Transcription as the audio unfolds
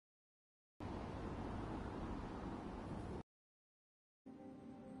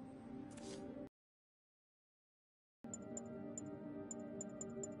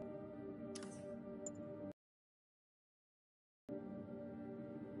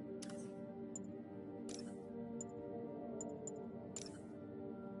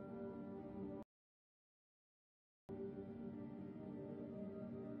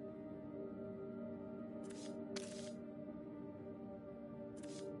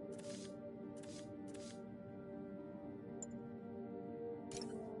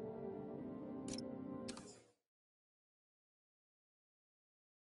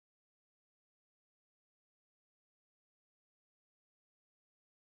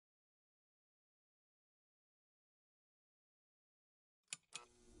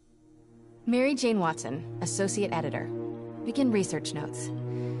Mary Jane Watson, Associate Editor. Begin research notes.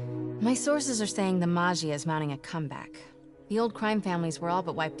 My sources are saying the Maggia is mounting a comeback. The old crime families were all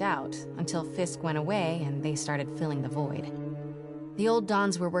but wiped out, until Fisk went away and they started filling the void. The old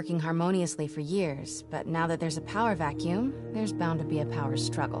Dons were working harmoniously for years, but now that there's a power vacuum, there's bound to be a power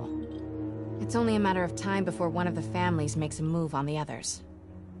struggle. It's only a matter of time before one of the families makes a move on the others.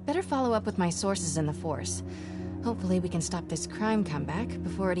 Better follow up with my sources in the Force. Hopefully we can stop this crime comeback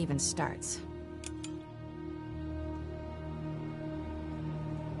before it even starts.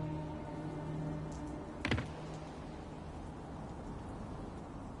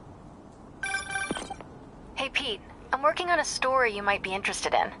 Hey Pete, I'm working on a story you might be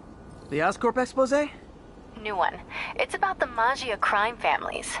interested in. The Oscorp expose? New one. It's about the Maggia crime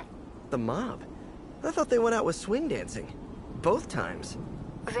families. The mob? I thought they went out with swing dancing. Both times.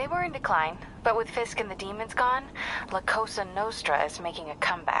 They were in decline, but with Fisk and the demons gone, La Cosa Nostra is making a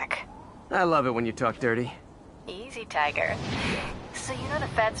comeback. I love it when you talk dirty. Easy, Tiger. So you know the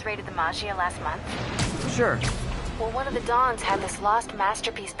feds raided the Maggia last month? Sure. Well, one of the Dons had this lost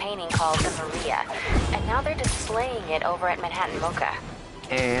masterpiece painting called the Maria, and now they're displaying it over at Manhattan Mocha.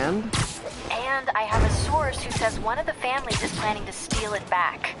 And? And I have a source who says one of the families is planning to steal it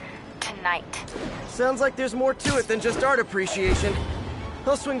back. Tonight. Sounds like there's more to it than just art appreciation.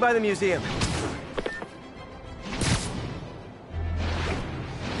 I'll swing by the museum.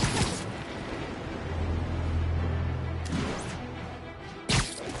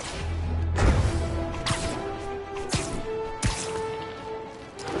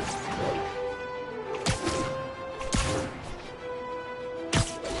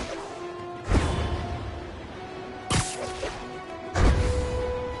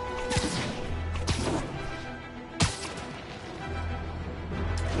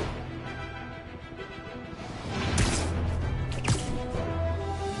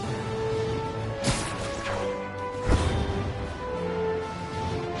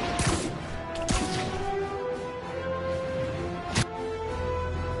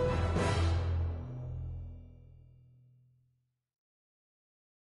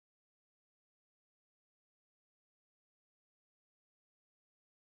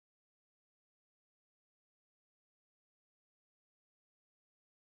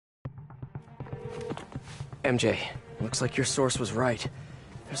 MJ, looks like your source was right.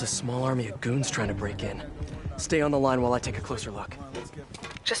 There's a small army of goons trying to break in. Stay on the line while I take a closer look.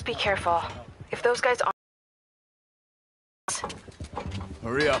 Just be careful. If those guys are...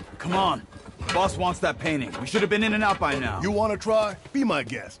 Hurry up, come on. Boss wants that painting. We should have been in and out by now. You wanna try? Be my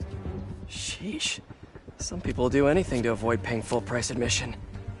guest. Sheesh. Some people do anything to avoid paying full price admission.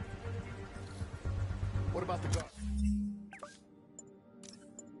 What about the guard?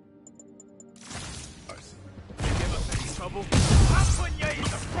 Give us any trouble? I'm putting you in the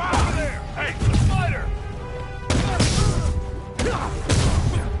front there! Hey, the spider!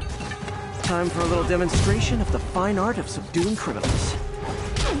 Time for a little demonstration of the fine art of subduing criminals.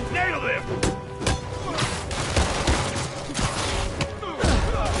 Nailed him!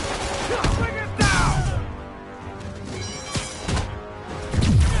 Bring it down!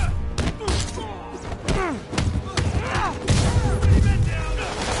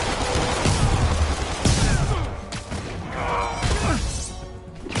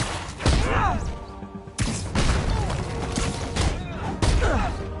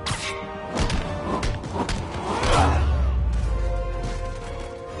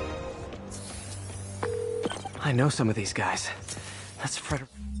 I know some of these guys. That's Frederick.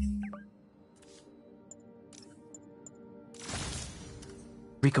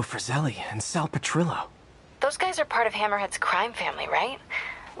 Rico Frizzelli and Sal Petrillo. Those guys are part of Hammerhead's crime family, right?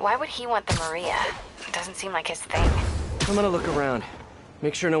 Why would he want the Maria? It doesn't seem like his thing. I'm gonna look around.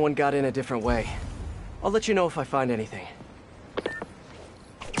 Make sure no one got in a different way. I'll let you know if I find anything.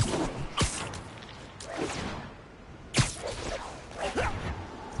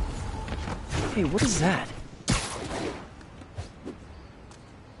 Hey, what is that?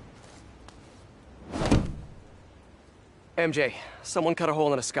 MJ, someone cut a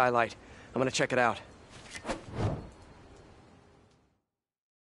hole in a skylight. I'm gonna check it out.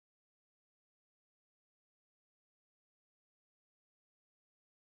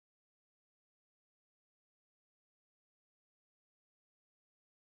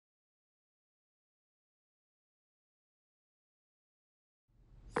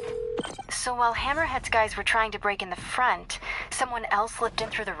 So while Hammerhead's guys were trying to break in the front, someone else slipped in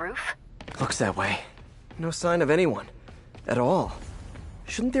through the roof? Looks that way. No sign of anyone. At all.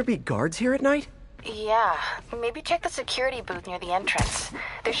 Shouldn't there be guards here at night? Yeah, maybe check the security booth near the entrance.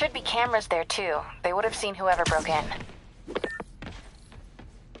 There should be cameras there too. They would have seen whoever broke in.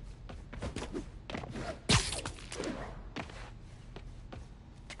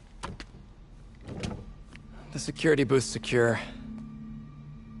 security booth's secure.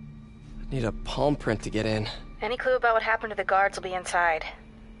 I need a palm print to get in. Any clue about what happened to the guards will be inside.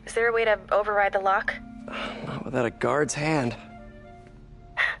 Is there a way to override the lock? Not without a guard's hand.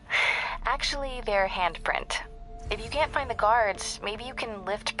 Actually, their handprint. If you can't find the guards, maybe you can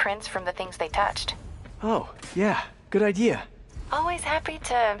lift prints from the things they touched. Oh, yeah, good idea. Always happy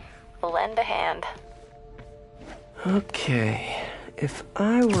to lend a hand. Okay, if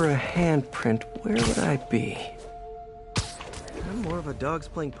I were a handprint, where would I be? I'm more of a dogs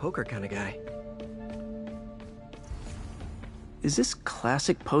playing poker kind of guy. Is this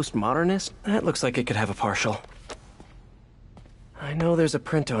classic postmodernist? That looks like it could have a partial. I know there's a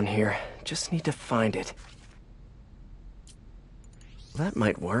print on here, just need to find it. That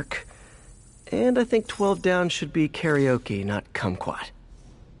might work. And I think 12 down should be karaoke, not kumquat.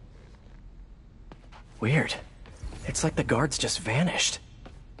 Weird. It's like the guards just vanished.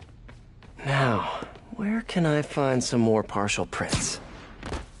 Now, where can I find some more partial prints?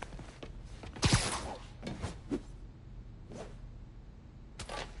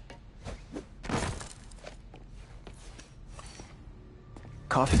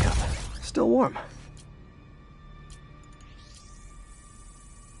 Coffee cup. Still warm.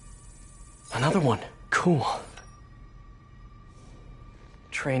 Another one. Cool.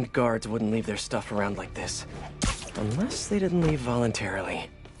 Trained guards wouldn't leave their stuff around like this. Unless they didn't leave voluntarily.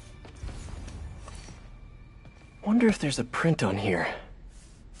 Wonder if there's a print on here.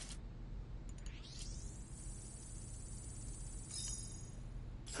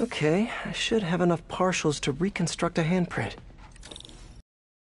 Okay, I should have enough partials to reconstruct a handprint.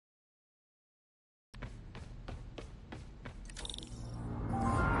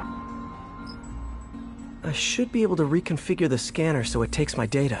 I should be able to reconfigure the scanner so it takes my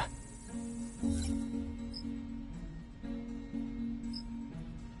data.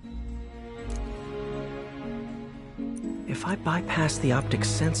 If I bypass the optic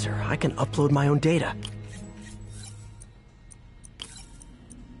sensor, I can upload my own data.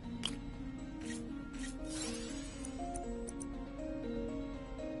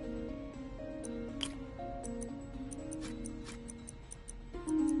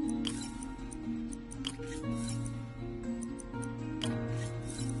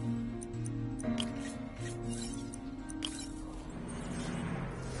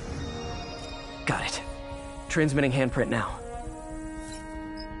 Got it. Transmitting handprint now.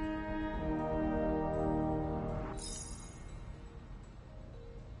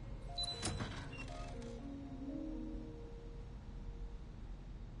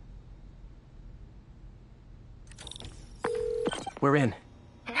 We're in.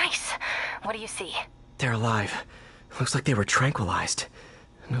 Nice. What do you see? They're alive. Looks like they were tranquilized.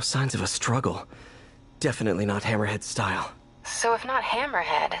 No signs of a struggle. Definitely not Hammerhead style. So if not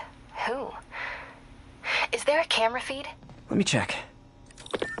Hammerhead, who? Is there a camera feed? Let me check.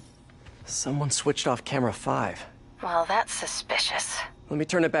 Someone switched off camera 5. Well, that's suspicious. Let me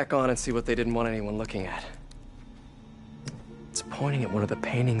turn it back on and see what they didn't want anyone looking at. It's pointing at one of the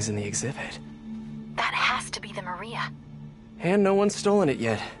paintings in the exhibit. That has to be the Maria. And no one's stolen it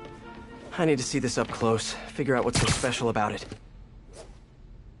yet. I need to see this up close, figure out what's so special about it.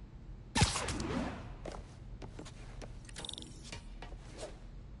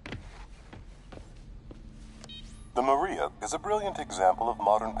 The Maria is a brilliant example of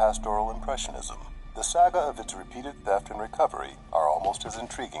modern pastoral impressionism. The saga of its repeated theft and recovery are almost as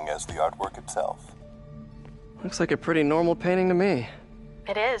intriguing as the artwork itself. Looks like a pretty normal painting to me.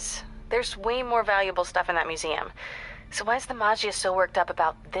 It is. There's way more valuable stuff in that museum. So why is the Maggia so worked up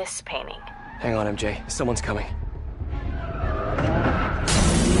about this painting? Hang on, MJ. Someone's coming.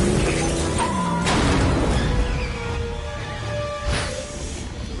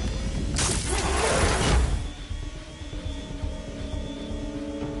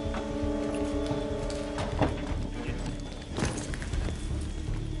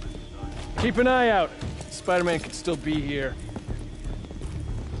 Keep an eye out. Spiderman could still be here.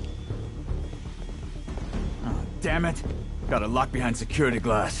 Oh, damn it. Got it locked behind security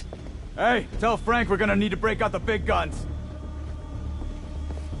glass. Hey, tell Frank we're gonna need to break out the big guns.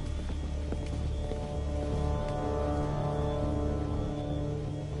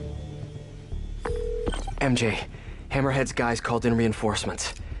 MJ, Hammerhead's guys called in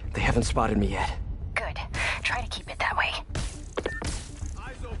reinforcements. They haven't spotted me yet. Good. Try to keep it that way.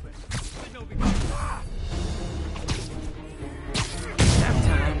 Eyes open. Signal beacon. Nap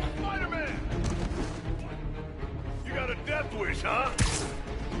time. Spider-Man! You got a death wish, huh?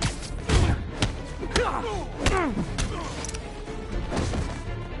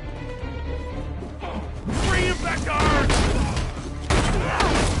 Bring him back to Earth!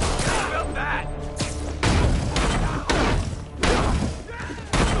 Felt that!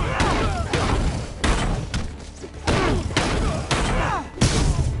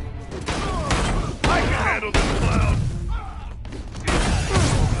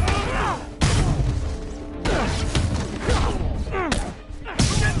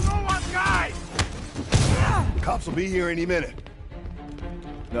 cops will be here any minute.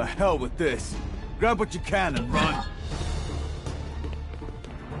 The hell with this. Grab what you can and run.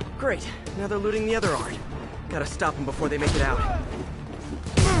 Great. Now they're looting the other art. Gotta stop them before they make it out.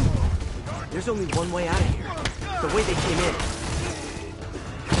 There's only one way out of here. The way they came in.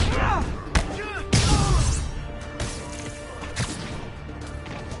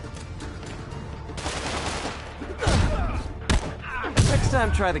 Next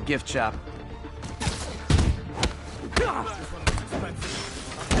time, try the gift shop.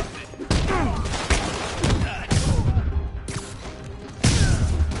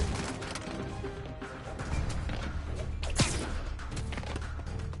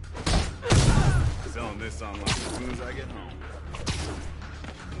 Selling this online as soon as I get home.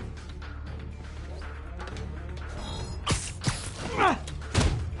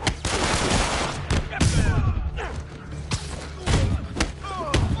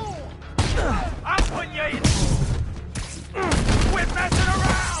 I'm putting you in. Quit messing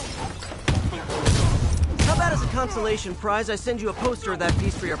around! How about as a consolation prize, I send you a poster of that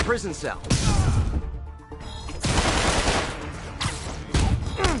piece for your prison cell?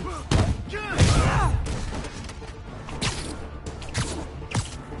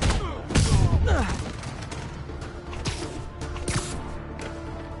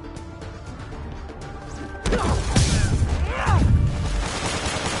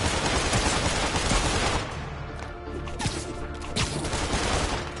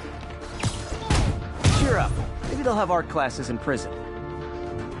 Cheer up. Maybe they'll have art classes in prison.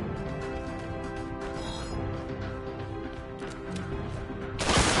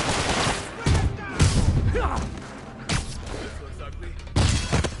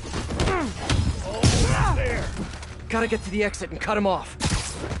 Gotta get to the exit and cut him off.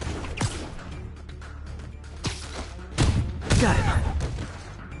 Got him.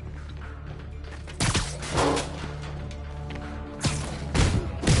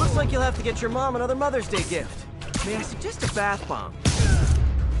 Looks like you'll have to get your mom another Mother's Day gift. May I suggest a bath bomb?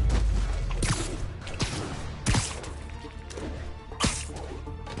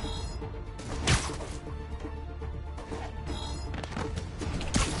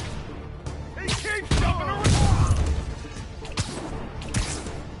 He keeps jumping around!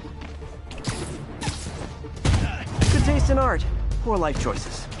 Good taste in art. Poor life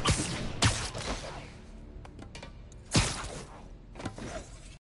choices.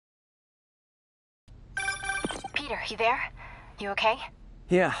 Peter, you there? You okay?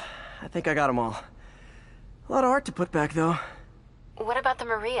 Yeah, I think I got them all. A lot of art to put back, though. What about the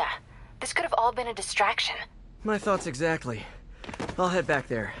Maria? This could have all been a distraction. My thoughts exactly. I'll head back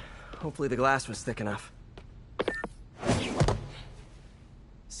there. Hopefully the glass was thick enough.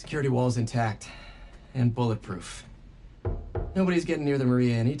 Security wall's intact. And bulletproof. Nobody's getting near the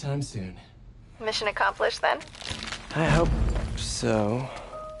Maria anytime soon. Mission accomplished, then? I hope so.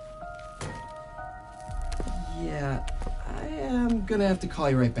 Yeah, I am gonna have to call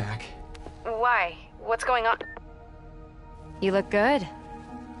you right back. Why? What's going on? You look good.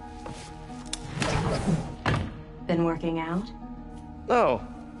 Been working out? Oh.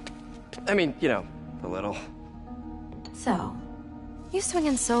 I mean, you know, a little. So, You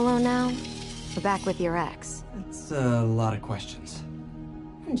swinging solo now? Or back with your ex? It's a lot of questions.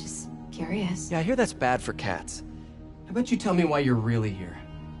 I'm just curious. Yeah, I hear that's bad for cats. How about you tell me why you're really here?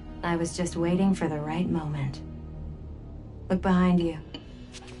 I was just waiting for the right moment. Look behind you.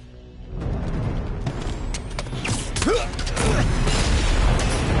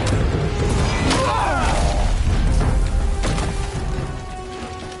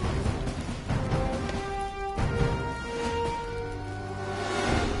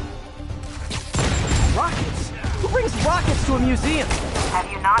 Rockets? Who brings rockets to a museum?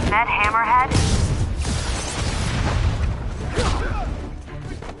 Have you not met Hammerhead?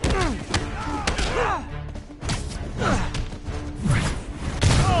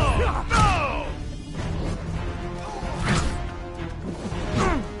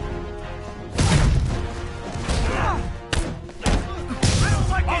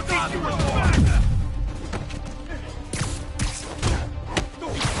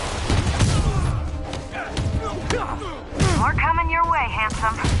 More coming your way,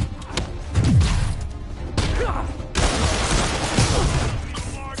 handsome.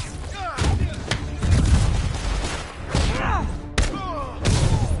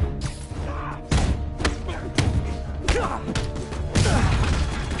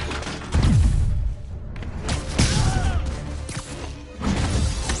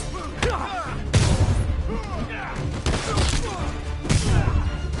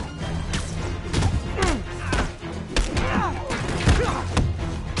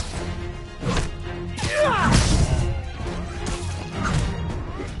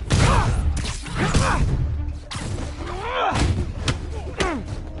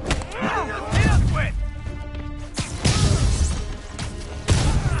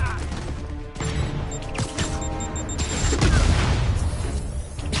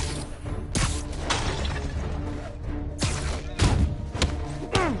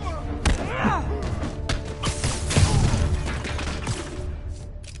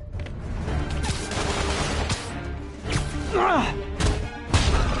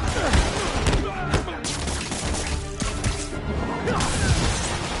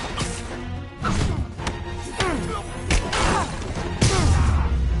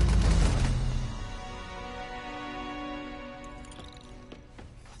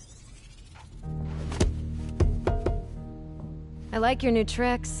 like your new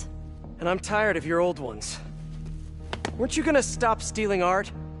tricks. And I'm tired of your old ones. Weren't you gonna stop stealing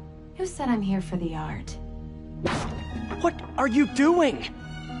art? Who said I'm here for the art? What are you doing?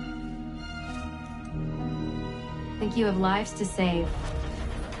 Think you have lives to save.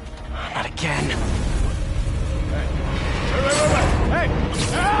 Not again. Hey!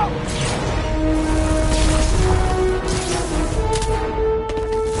 Help!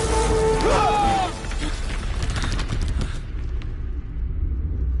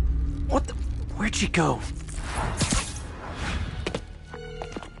 What the? Where'd she go?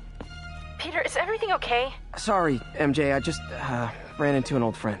 Peter, is everything okay? Sorry, MJ, I just, ran into an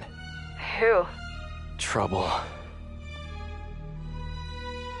old friend. Who? Trouble.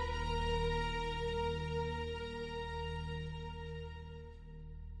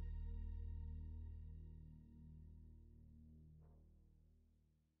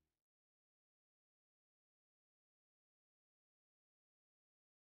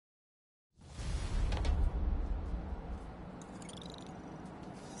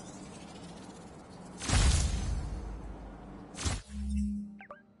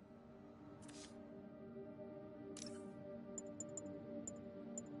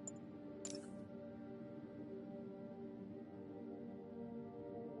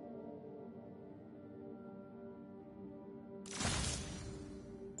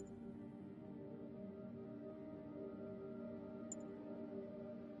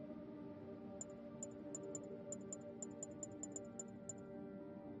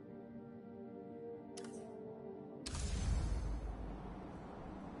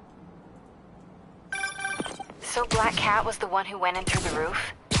 So Black Cat was the one who went in through the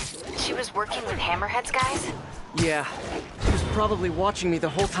roof? She was working with Hammerhead's guys? Yeah, she was probably watching me the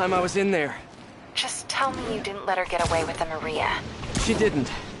whole time I was in there. Just tell me you didn't let her get away with the Maria. She didn't.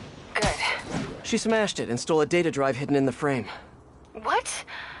 Good. She smashed it and stole a data drive hidden in the frame. What?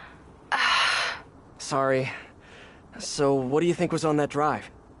 Sorry. So, what do you think was on that drive?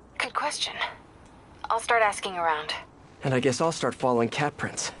 Good question. I'll start asking around. And I guess I'll start following cat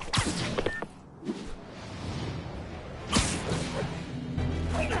prints.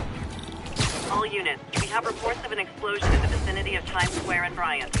 All units, we have reports of an explosion in the vicinity of Times Square and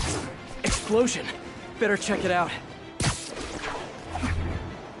Bryant. Explosion! Better check it out.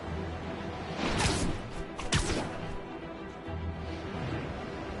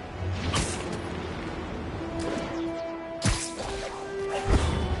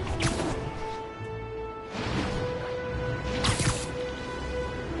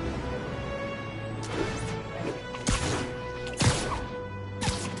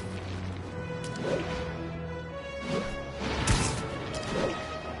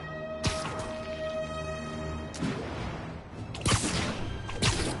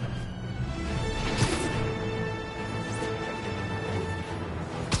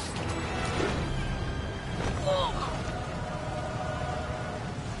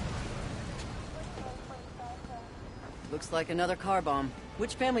 Looks like another car bomb.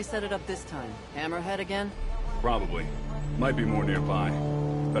 Which family set it up this time? Hammerhead again? Probably. Might be more nearby.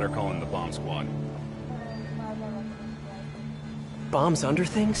 Better call in the bomb squad. Bombs under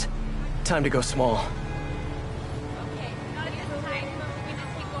things? Time to go small.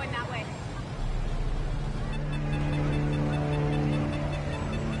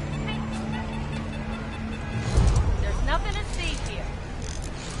 There's nothing to see here.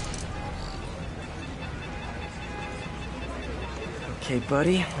 Okay,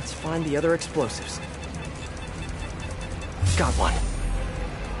 buddy, let's find the other explosives. Got one.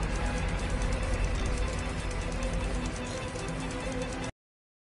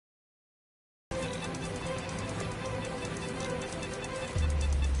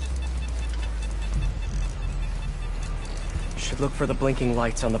 Should look for the blinking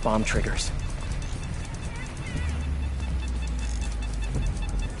lights on the bomb triggers.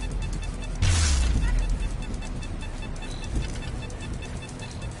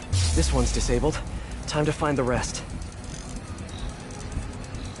 This one's disabled. Time to find the rest.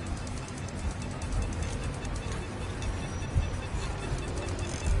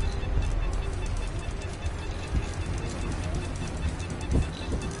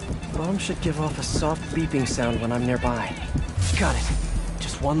 Bomb should give off a soft beeping sound when I'm nearby. Got it.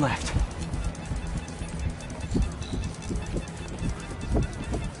 Just one left.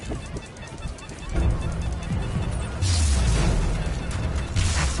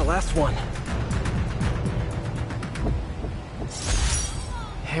 That's the last one.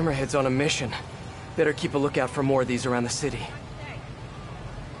 Hammerhead's on a mission. Better keep a lookout for more of these around the city.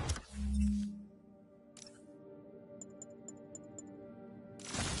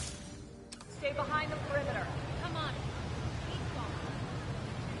 Stay behind the perimeter. Come on. Keep going.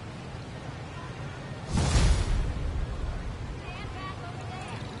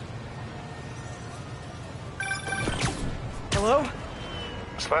 Hello?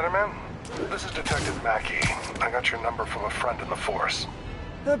 Spider-Man, this is Detective Mackey. I got your number from a friend in the force.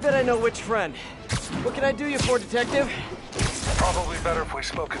 I bet I know which friend. What can I do you for, Detective? Probably better if we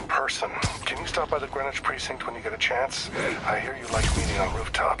spoke in person. Can you stop by the Greenwich precinct when you get a chance? I hear you like meeting on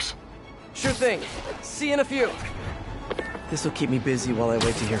rooftops. Sure thing. See you in a few. This'll keep me busy while I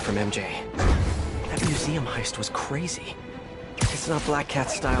wait to hear from MJ. That museum heist was crazy. It's not Black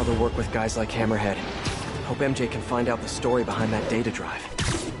Cat's style to work with guys like Hammerhead. Hope MJ can find out the story behind that data drive.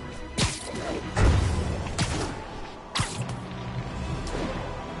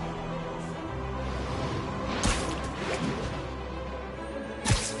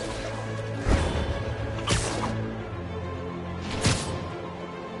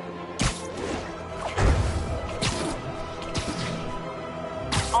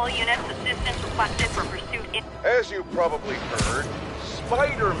 All units, assistance requested for pursuit in... As you probably heard,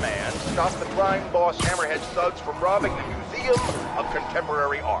 Spider-Man stopped the crime boss Hammerhead thugs from robbing the Museum of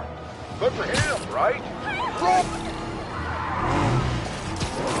Contemporary Art. Good for him, right?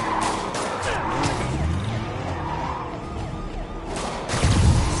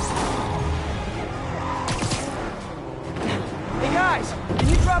 Hey guys, can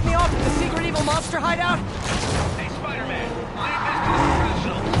you drop me off at the secret evil monster hideout? Hey, Spider-Man, leave this to the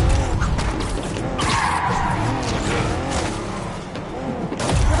crucial.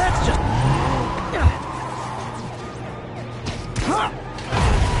 Well, that's just...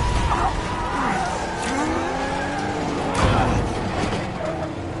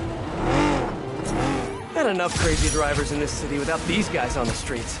 Not enough crazy drivers in this city without these guys on the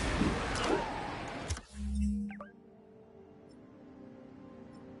streets.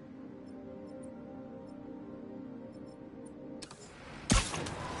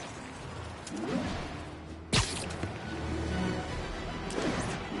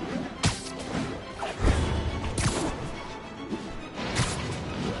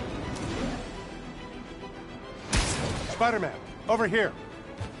 Spider-Man, over here.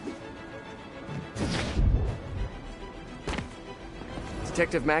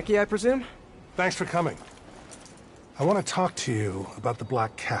 Detective Mackey, I presume? Thanks for coming. I want to talk to you about the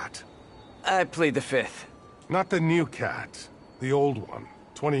Black Cat. I plead the fifth. Not the new cat, the old one,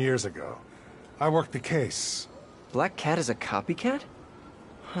 20 years ago. I worked the case. Black Cat is a copycat?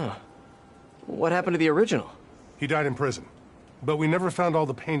 Huh. What happened to the original? He died in prison, but we never found all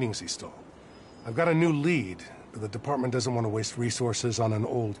the paintings he stole. I've got a new lead, but the department doesn't want to waste resources on an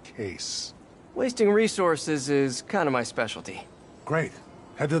old case. Wasting resources is kind of my specialty. Great.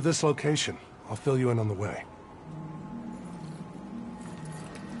 Head to this location. I'll fill you in on the way.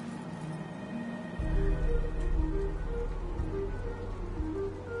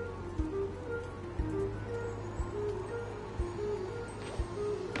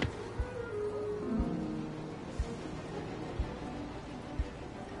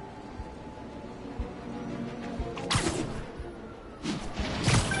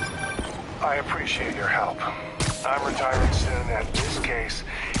 I appreciate your help. I'm retiring soon, and this case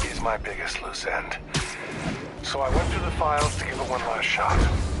is my biggest loose end. So I went through the files to give it one last shot.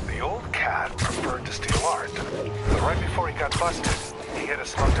 The old cat preferred to steal art, but right before he got busted, he hit a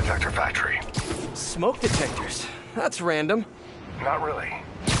smoke detector factory. Smoke detectors? That's random. Not really.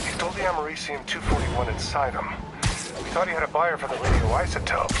 He stole the Americium-241 inside him. We thought he had a buyer for the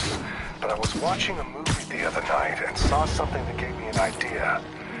radioisotopes, but I was watching a movie the other night and saw something that gave me an idea.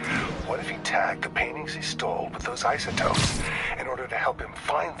 What if he tagged the paintings he stole with those isotopes in order to help him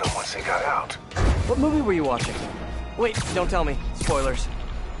find them once he got out? What movie were you watching? Wait, don't tell me. Spoilers.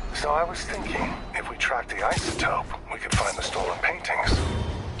 So I was thinking, if we tracked the isotope, we could find the stolen paintings.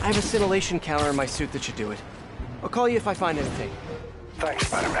 I have a scintillation counter in my suit that should do it. I'll call you if I find anything. Thanks,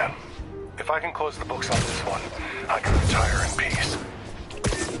 Spider-Man. If I can close the books on this one, I can retire in peace.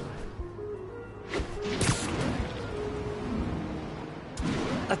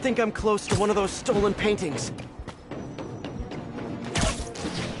 I think I'm close to one of those stolen paintings.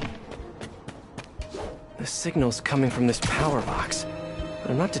 The signal's coming from this power box, but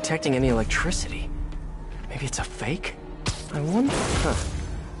I'm not detecting any electricity. Maybe it's a fake? I wonder... Huh.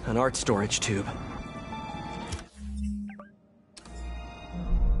 An art storage tube.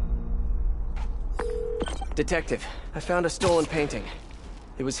 Detective, I found a stolen painting.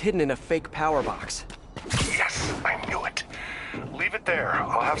 It was hidden in a fake power box. Yes, I knew it. Leave it there.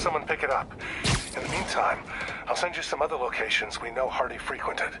 I'll have someone pick it up. In the meantime, I'll send you some other locations we know Hardy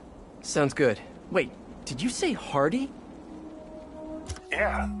frequented. Sounds good. Wait, did you say Hardy?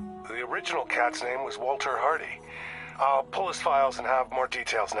 Yeah, the original cat's name was Walter Hardy. I'll pull his files and have more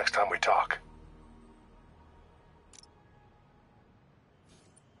details next time we talk.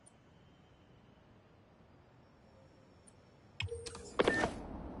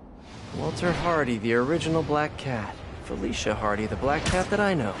 Walter Hardy, the original Black Cat. Felicia Hardy, the Black Cat that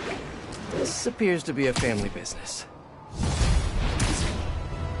I know. This appears to be a family business.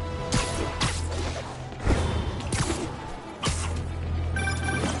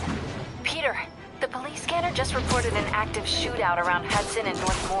 Peter, the police scanner just reported an active shootout around Hudson and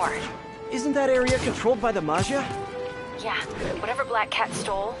North Moore. Isn't that area controlled by the Maggia? Yeah, whatever Black Cat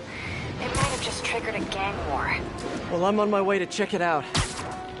stole, it might have just triggered a gang war. Well, I'm on my way to check it out.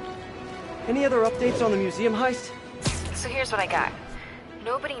 Any other updates on the museum heist? So here's what I got.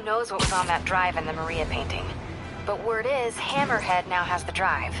 Nobody knows what was on that drive in the Maria painting. But word is, Hammerhead now has the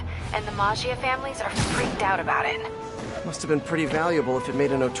drive, and the Maggia families are freaked out about it. Must have been pretty valuable if it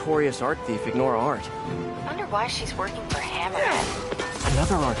made a notorious art thief ignore art. Wonder why she's working for Hammerhead.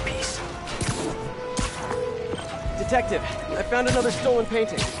 Another art piece. Detective, I found another stolen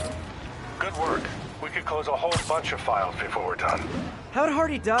painting. Good work. We could close a whole bunch of files before we're done. How'd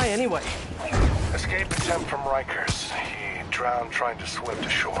Hardy die anyway? Escape attempt from Rikers. He drowned trying to swim to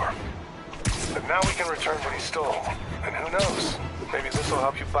shore. But now we can return what he stole. And who knows? Maybe this will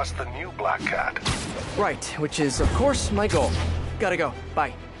help you bust the new Black Cat. Right, which is, of course, my goal. Gotta go.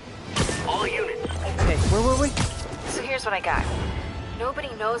 Bye. All units. Hey, where were we? So here's what I got.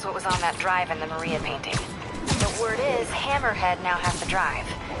 Nobody knows what was on that drive in the Maria painting. But word is, Hammerhead now has the drive,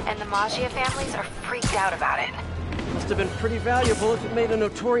 and the Maggia families are freaked out about it. Must have been pretty valuable if it made a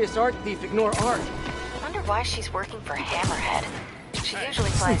notorious art thief ignore art. Wonder why she's working for Hammerhead. She usually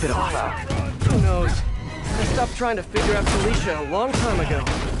flies solo. Who knows? I stopped trying to figure out Felicia a long time ago.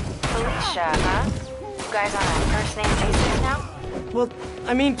 Felicia, huh? You guys on a first-name basis now? Well,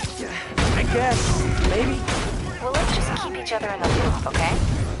 I mean, I guess, maybe. Well, let's just keep each other in the loop, okay?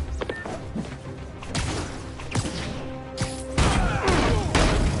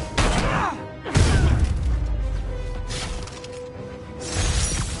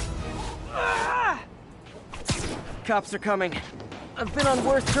 Cops are coming. I've been on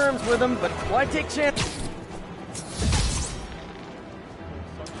worse terms with them, but why take chances?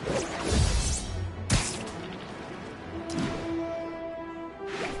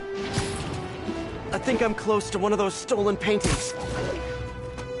 I think I'm close to one of those stolen paintings.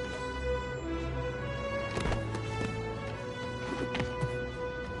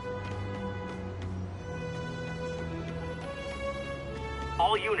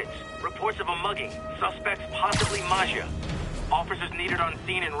 All units, reports of a mugging. Suspects possibly Maggia. Officers needed on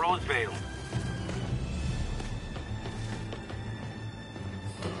scene in Rosevale.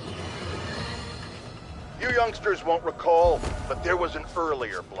 You youngsters won't recall, but there was an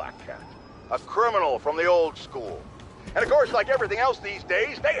earlier Black Cat. A criminal from the old school. And of course, like everything else these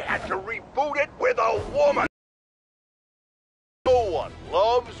days, they had to reboot it with a woman. No one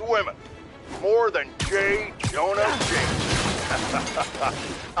loves women more than J. Jonah Jameson.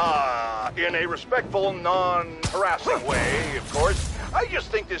 In a respectful, non-harassing way, of course. I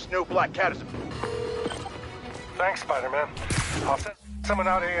just think this new Black Cat is... Thanks, Spider-Man. I'll send someone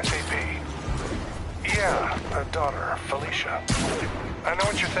out ASAP. Yeah, her daughter, Felicia. I know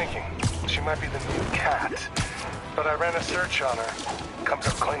what you're thinking. She might be the new cat. But I ran a search on her. Comes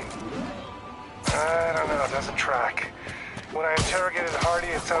up clean. I don't know, it doesn't track. When I interrogated Hardy,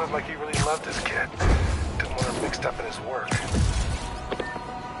 it sounded like he really loved his kid. Didn't want her mixed up in his work.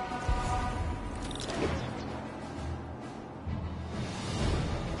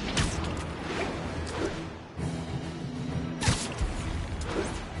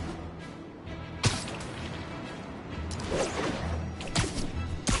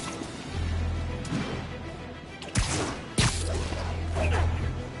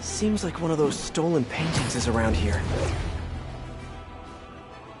 Seems like one of those stolen paintings is around here.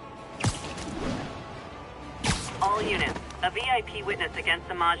 All units, a VIP witness against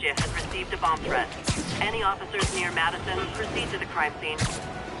the Maggia has received a bomb threat. Any officers near Madison, proceed to the crime scene.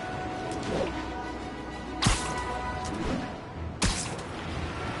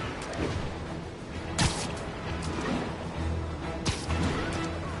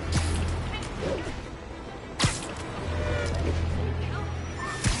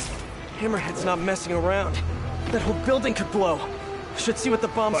 Hammerhead's not messing around. That whole building could blow. Should see what the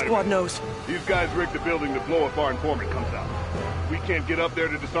bomb squad knows. These guys rigged the building to blow if our informant comes out. We can't get up there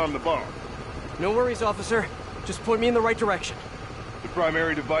to disarm the bomb. No worries, officer. Just point me in the right direction. The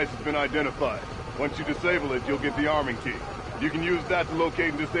primary device has been identified. Once you disable it, you'll get the arming key. You can use that to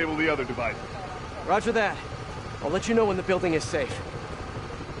locate and disable the other devices. Roger that. I'll let you know when the building is safe.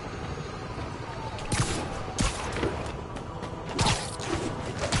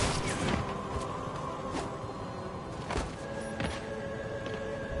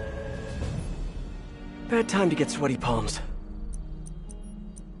 Bad time to get sweaty palms.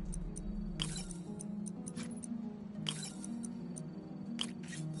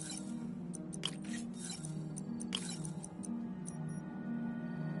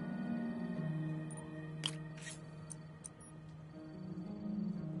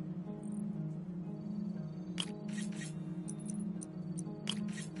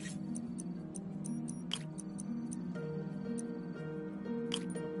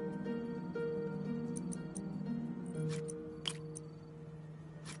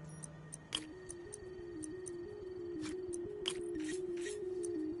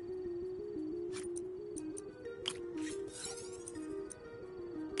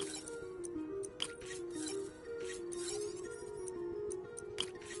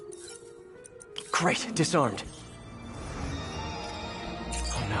 Great, disarmed.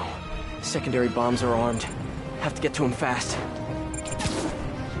 Oh no. Secondary bombs are armed. Have to get to him fast.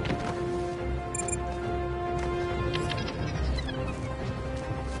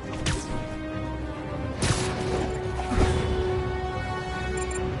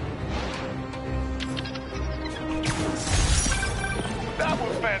 That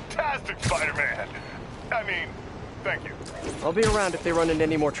was fantastic, Spider-Man! I mean, thank you. I'll be around if they run into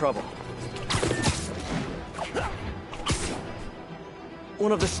any more trouble.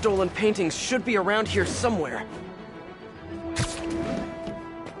 One of the stolen paintings should be around here somewhere.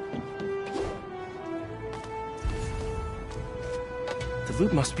 The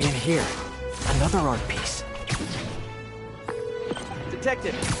loot must be in here. Another art piece.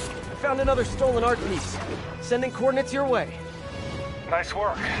 Detective, I found another stolen art piece. Sending coordinates your way. Nice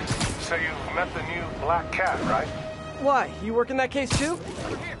work. So you've met the new Black Cat, right? Why? You work in that case too?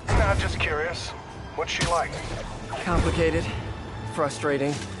 Nah, just curious. What's she like? Complicated.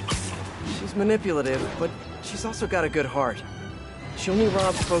 Frustrating. She's manipulative, but she's also got a good heart. She only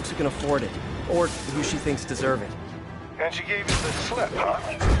robs folks who can afford it, or who she thinks deserve it. And she gave you the slip, huh?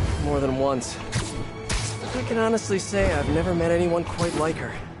 More than once. I can honestly say I've never met anyone quite like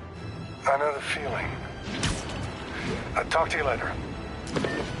her. I know the feeling. I'll talk to you later.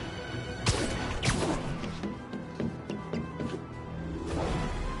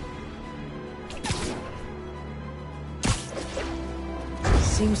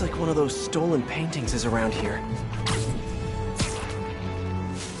 Seems like one of those stolen paintings is around here.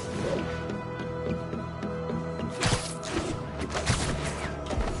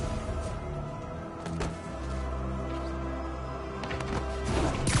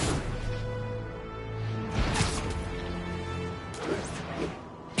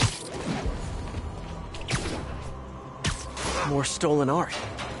 More stolen art.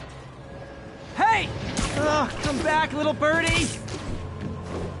 Hey! Oh, come back, little birdie!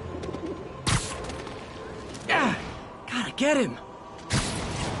 Gotta get him!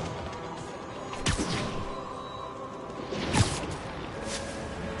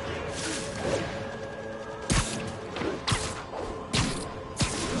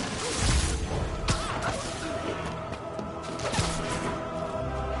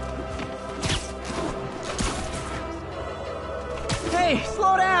 Hey,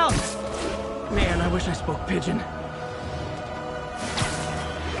 slow down! Man, I wish I spoke pigeon.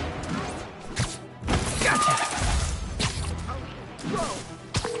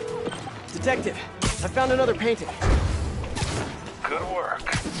 Detective, I found another painting. Good work.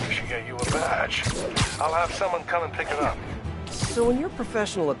 We should get you a badge. I'll have someone come and pick it up. So in your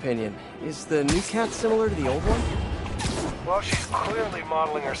professional opinion, is the new cat similar to the old one? Well, she's clearly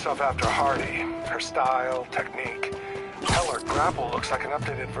modeling herself after Hardy. Her style, technique. Hell, her grapple looks like an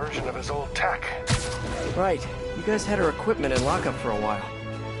updated version of his old tech. Right. You guys had her equipment in lockup for a while.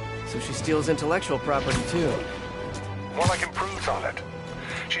 So she steals intellectual property too. More like improves on it.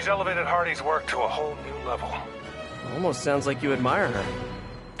 She's elevated Hardy's work to a whole new level. Almost sounds like you admire her.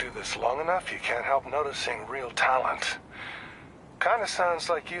 Do this long enough, you can't help noticing real talent. Kinda sounds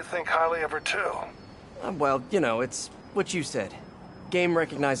like you think highly of her too. Well, you know, it's what you said. Game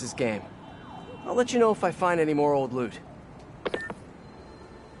recognizes game. I'll let you know if I find any more old loot.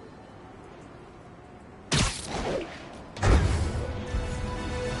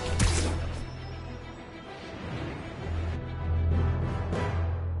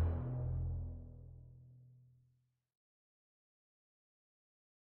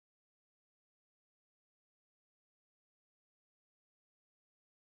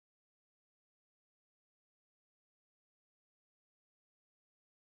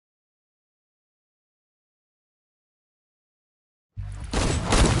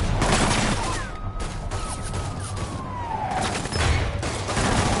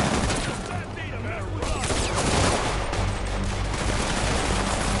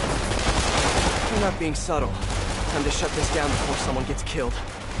 You're not being subtle. Time to shut this down before someone gets killed.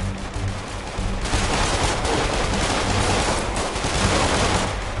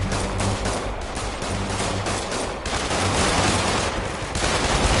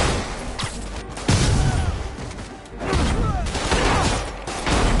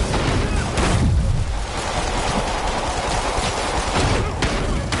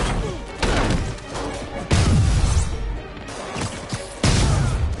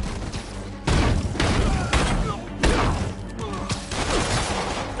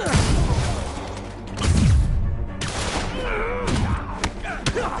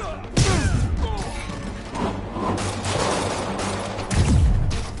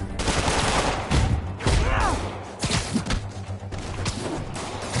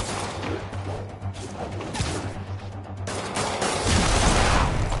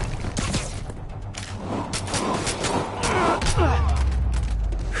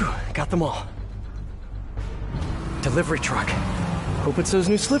 Got them all. Delivery truck. Hope it's those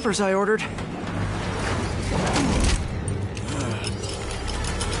new slippers I ordered.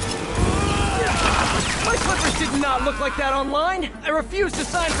 My slippers did not look like that online! I refuse to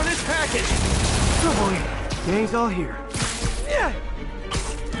sign for this package! Oh boy, gang's all here. Yeah.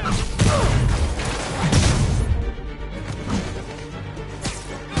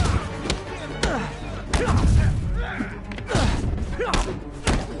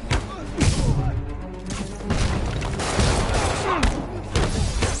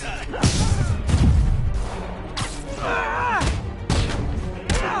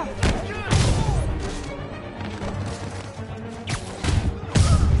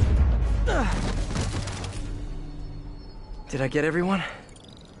 Did I get everyone?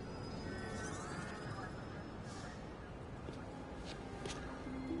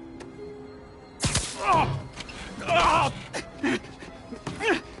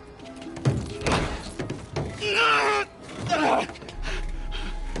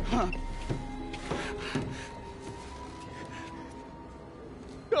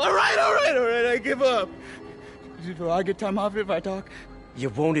 All right, I give up. Do I get time off if I talk? You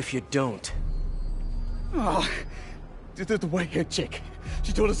won't if you don't. Oh, the white-haired chick.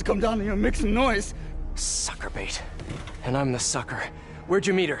 She told us to come down here and make some noise. Sucker bait. And I'm the sucker. Where'd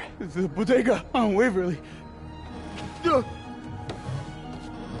you meet her? The bodega on Waverly.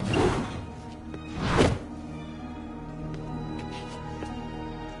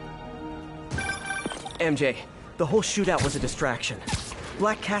 MJ, the whole shootout was a distraction.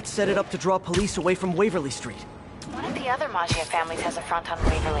 Black Cat set it up to draw police away from Waverly Street. One of the other Maggia families has a front on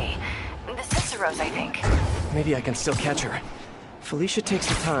Waverly. The Ciceros, I think. Maybe I can still catch her. Felicia takes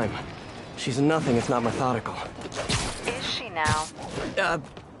her time. She's nothing if not methodical. Is she now?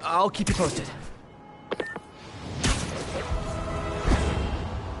 I'll keep you posted.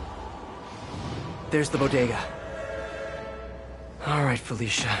 There's the bodega. All right,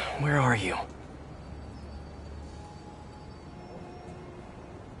 Felicia, where are you?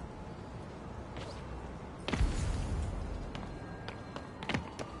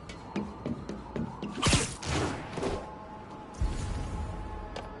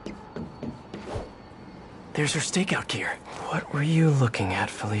 There's her stakeout gear. What were you looking at,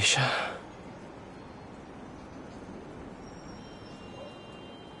 Felicia?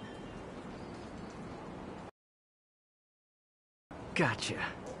 Gotcha.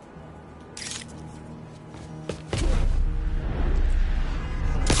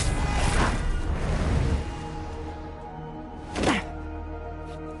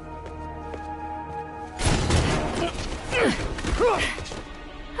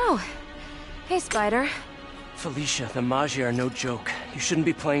 Oh, hey, Spider. Felicia, the Maggia are no joke. You shouldn't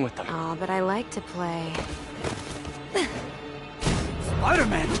be playing with them. Oh, but I like to play.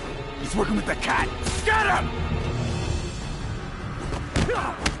 Spiderman! He's working with the cat! Get him!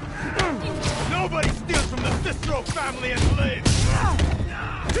 Nobody steals from the Cicero family and lives!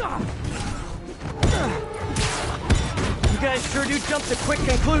 You guys sure do jump to quick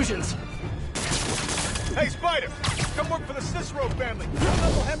conclusions. Hey, Spider! Come work for the Cicero family!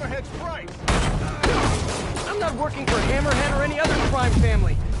 Level Hammerhead's price! I'm not working for Hammerhead or any other crime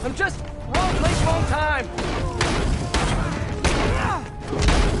family. I'm just wrong place, wrong time.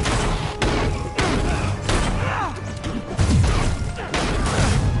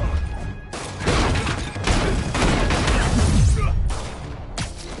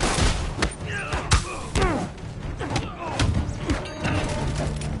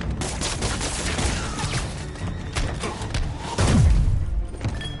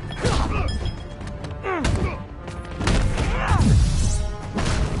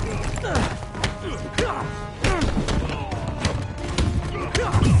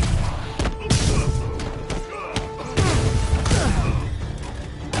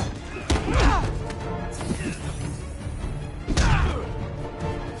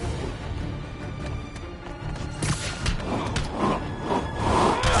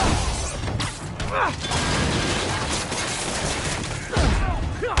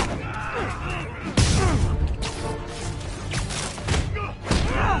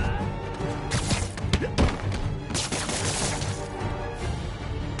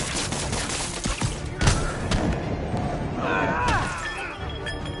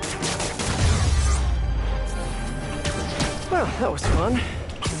 Well, that was fun.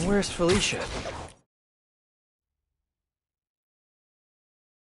 And where's Felicia?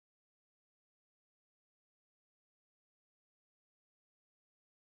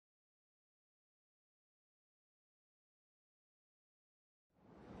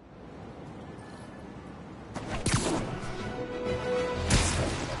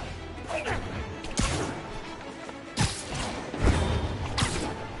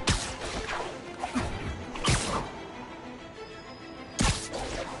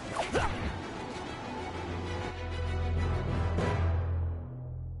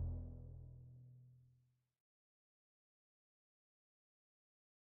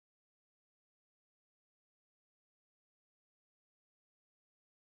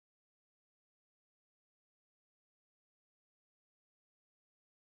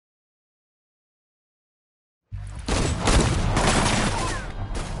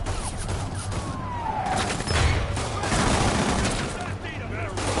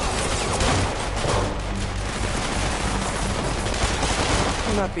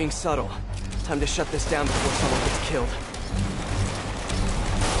 not being subtle. Time to shut this down before someone gets killed.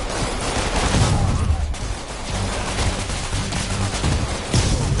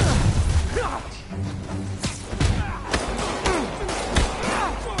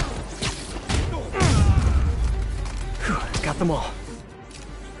 Whew, got them all.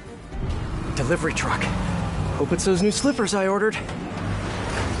 Delivery truck. Hope it's those new slippers I ordered.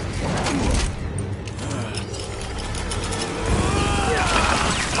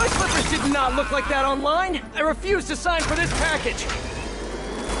 My slippers did not look like that online. I refuse to sign for this package.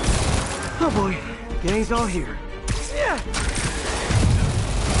 Oh boy, gang's all here. Yeah.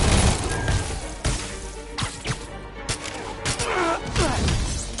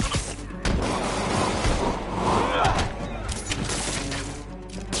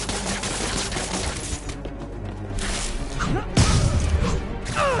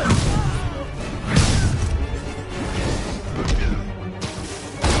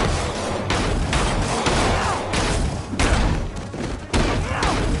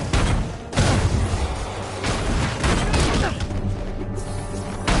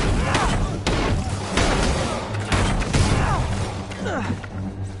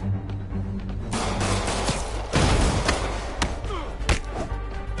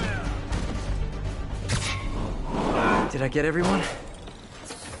 Did I get everyone?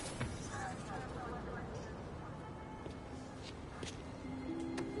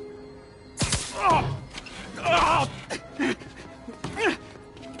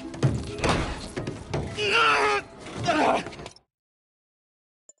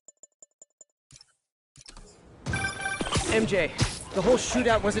 MJ, the whole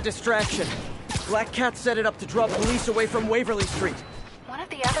shootout was a distraction. Black Cat set it up to draw police away from Waverly Street. One of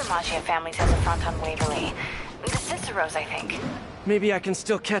the other Maggia families has a front on Waverly. The Ciceros, I think. Maybe I can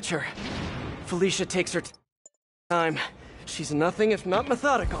still catch her. Felicia takes her time. She's nothing if not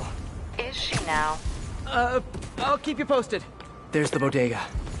methodical. Is she now? I'll keep you posted. There's the bodega.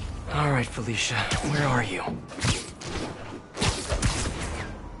 All right, Felicia, where are you?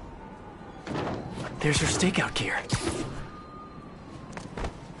 There's her stakeout gear.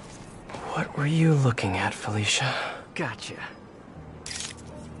 What were you looking at, Felicia? Gotcha.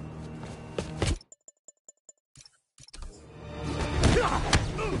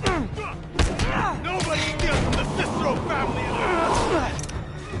 Nobody steals from the Cicero family!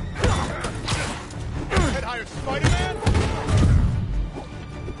 Head hire Spiderman?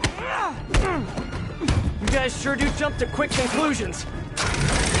 You guys sure do jump to quick conclusions. I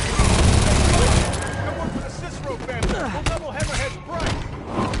work for the Cicero family. We'll double Hammerhead's price.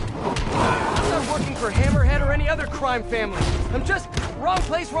 I'm not working for Hammerhead or any other crime family. I'm just wrong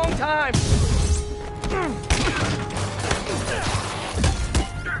place, wrong time.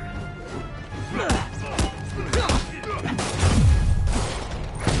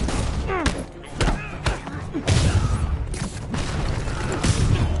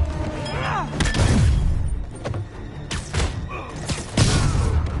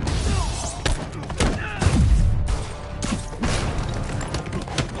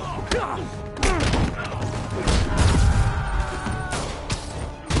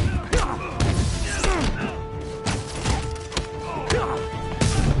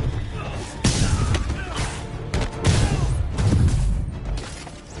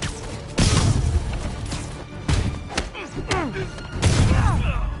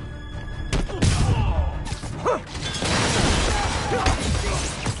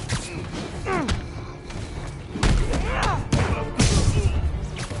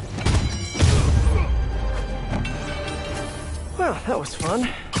 Well, that was fun.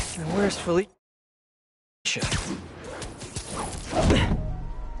 And where's Felicia?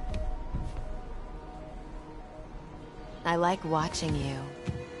 I like watching you.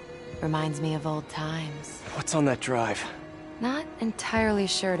 Reminds me of old times. What's on that drive? Not entirely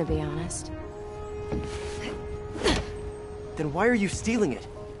sure, to be honest. Then why are you stealing it?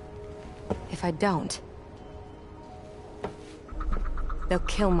 If I don't, they'll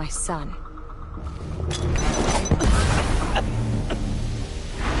kill my son.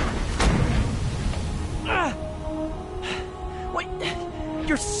 Wait,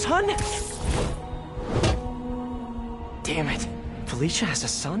 your son? Damn it. Felicia has a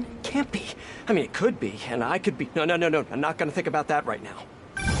son? Can't be. I mean, it could be, and I could be. No. I'm not gonna think about that right now.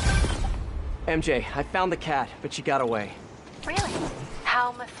 MJ, I found the cat, but she got away. Really?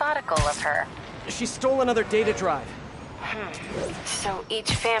 How methodical of her. She stole another data drive. So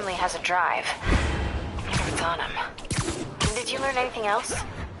each family has a drive. I wonder what's on them. Did you learn anything else?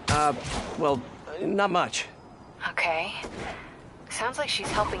 Well, not much. Okay. Sounds like she's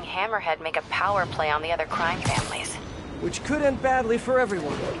helping Hammerhead make a power play on the other crime families. which could end badly for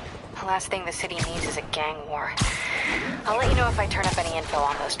everyone. The last thing the city needs is a gang war. I'll let you know if I turn up any info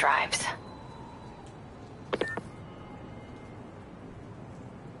on those drives.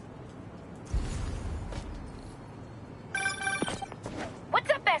 What's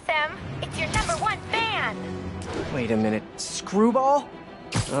up, SM? It's your #1 fan! Wait a minute, Screwball?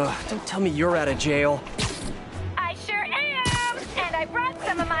 Ugh, don't tell me you're out of jail. I sure am! And I brought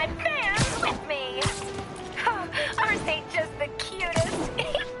some of my fans with me! Aren't they just the cutest?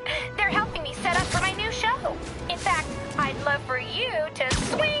 They're helping me set up for my new show. In fact, I'd love for you to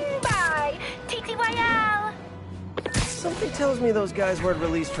swing by! TTYL! Something tells me those guys weren't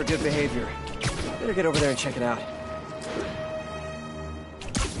released for good behavior. Better get over there and check it out.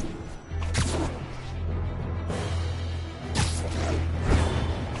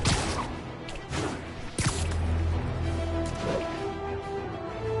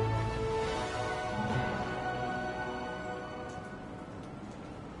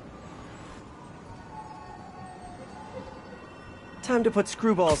 Time to put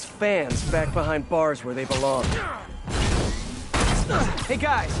Screwball's fans back behind bars where they belong. Hey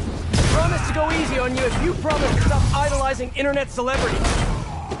guys, I promise to go easy on you if you promise to stop idolizing internet celebrities.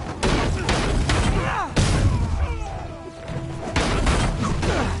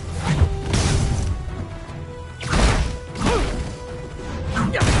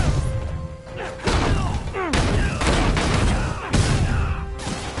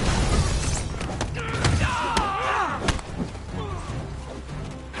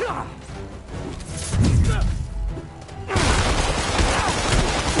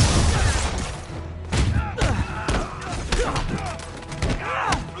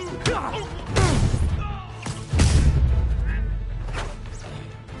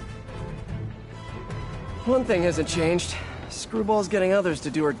 One thing hasn't changed. Screwball's getting others to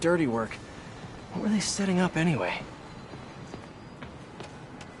do her dirty work. What were they setting up anyway?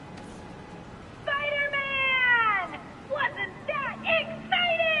 Spiderman! Wasn't that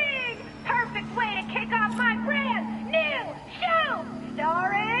exciting? Perfect way to kick off my brand new show,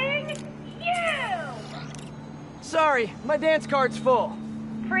 starring you! Sorry, my dance card's full.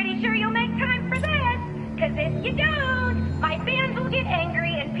 Pretty sure you'll make time for this, because if you don't, my fans will get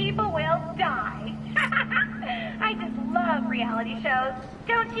angry and people will die. I just love reality shows,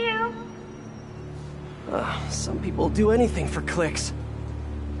 don't you? Some people do anything for clicks.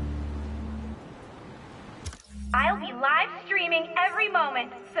 I'll be live streaming every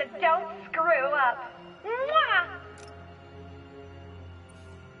moment, so don't screw up. Mwah!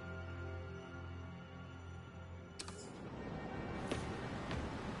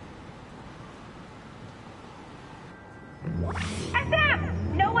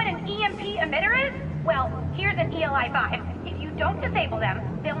 SM! Know what an EMP emitter is? Well, here's an ELI-5. If you don't disable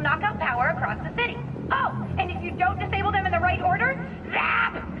them, they'll knock out power across the city. Oh, and if you don't disable them in the right order,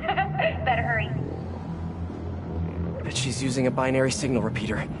 zap! Better hurry. Bet she's using a binary signal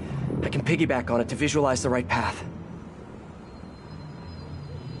repeater. I can piggyback on it to visualize the right path.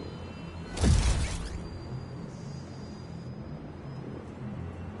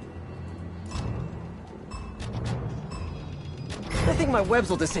 I think my webs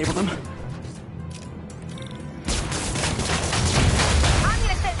will disable them. I'm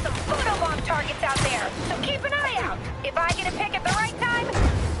gonna send some photobomb targets out there, so keep an eye out. If I get a pick at the right time,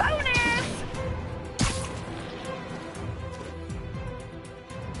 bonus!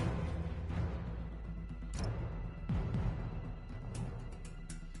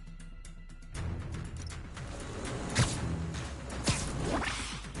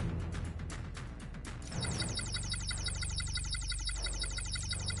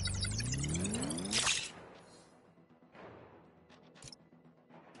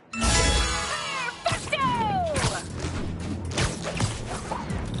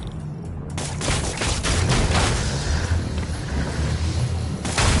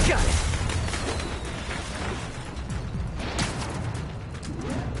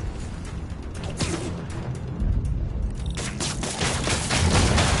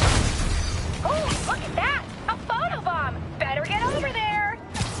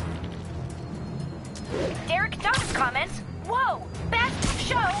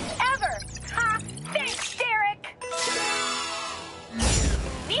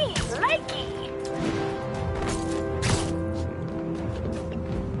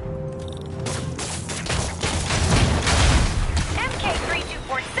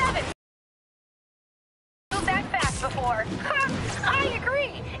 I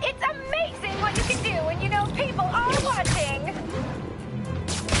agree! It's amazing what you can do when you know people are watching!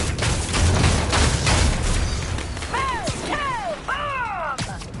 Boom! Bomb!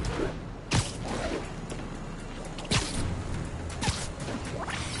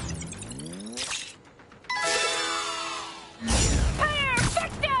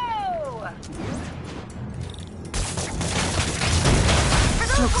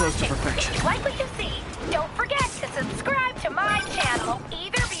 close to perfection. If you like what you see, don't forget to subscribe to my channel.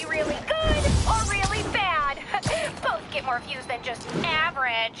 Either be really good or really bad. Both get more views than just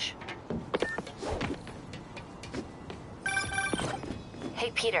average.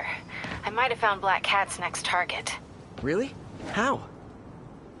 Hey, Peter. I might have found Black Cat's next target. Really? How?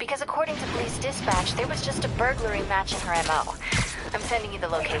 Because according to police dispatch, there was just a burglary matching her MO. I'm sending you the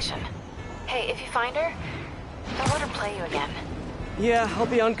location. Hey, if you find her, don't let her play you again. Yeah, I'll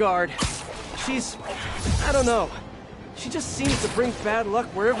be on guard. She's... I don't know. She just seems to bring bad luck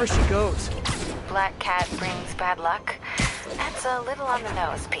wherever she goes. Black Cat brings bad luck? That's a little on the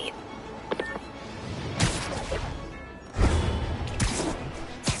nose, Pete.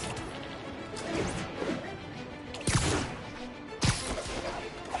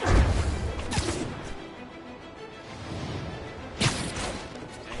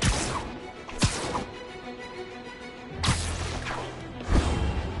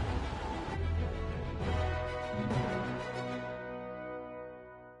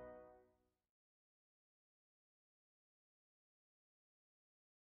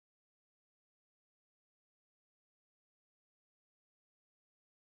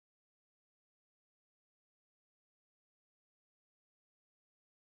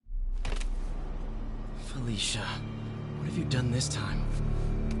 Felicia, what have you done this time?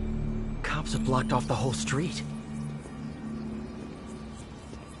 Cops have blocked off the whole street.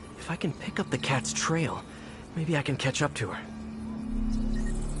 If I can pick up the cat's trail, maybe I can catch up to her.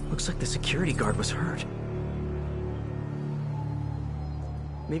 Looks like the security guard was hurt.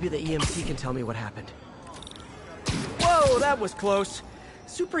 Maybe the EMT can tell me what happened. Whoa, that was close.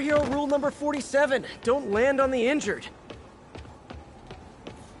 Superhero rule number 47, don't land on the injured.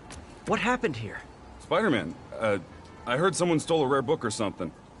 What happened here? Spiderman, I heard someone stole a rare book or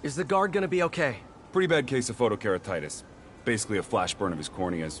something. Is the guard gonna be okay? Pretty bad case of photokeratitis. Basically a flash burn of his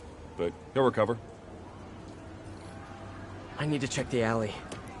corneas, but he'll recover. I need to check the alley.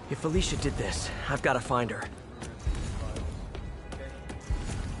 If Felicia did this, I've got to find her.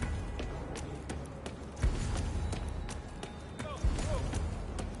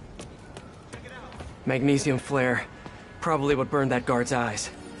 Magnesium flare. Probably what burned that guard's eyes.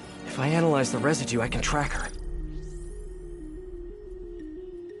 If I analyze the residue, I can track her.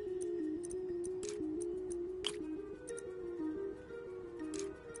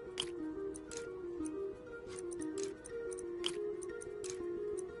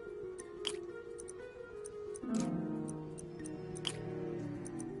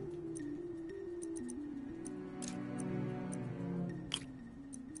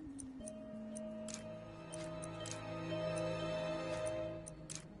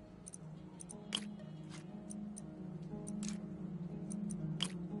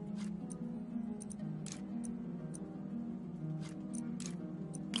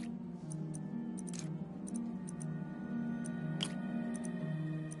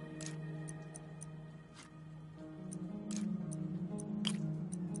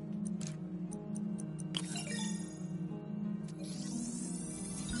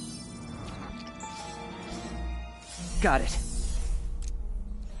 Got it.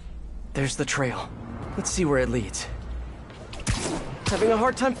 There's the trail. Let's see where it leads. Having a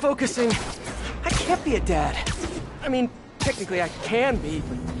hard time focusing. I can't be a dad. I mean, technically I can be,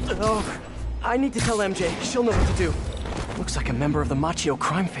 but... Oh, I need to tell MJ. She'll know what to do. Looks like a member of the Machio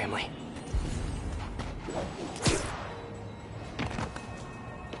crime family.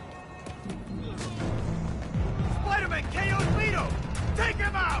 Spiderman KO'd Vito! Take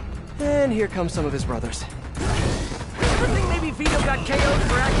him out! And here come some of his brothers. I think maybe Vito got KO'd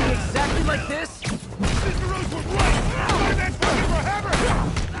for acting exactly like this? Cicero's was right! Spider-Man's working for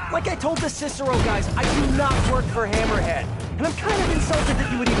Hammerhead! Like I told the Cicero guys, I do not work for Hammerhead. And I'm kind of insulted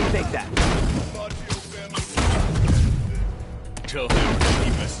that you would even think that. Tell Hammerhead he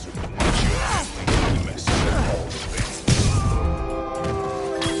messes with the Machio. He messes with the whole thing.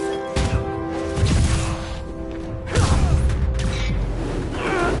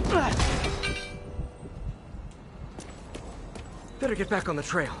 Better get back on the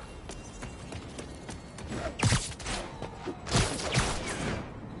trail.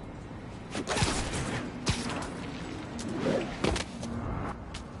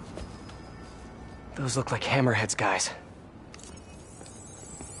 Those look like Hammerhead's guys.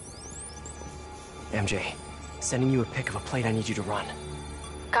 MJ, sending you a pic of a plate I need you to run.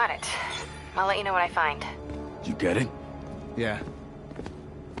 Got it. I'll let you know what I find. You get it? Yeah.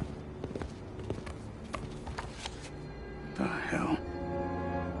 The hell?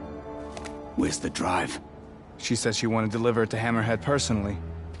 Where's the drive? She said she wanted to deliver it to Hammerhead personally.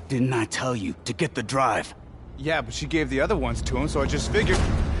 Didn't I tell you to get the drive? Yeah, but she gave the other ones to him, so I just figured...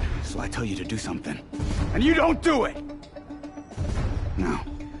 So I tell you to do something, and you don't do it! Now,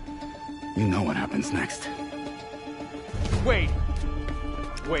 you know what happens next. Wait!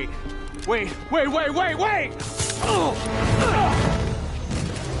 Wait! Wait! Wait! Wait! Wait! Wait!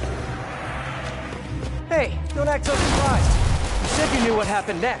 Hey, don't act so surprised. You said you knew what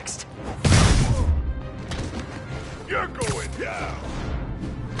happened next. You're going down!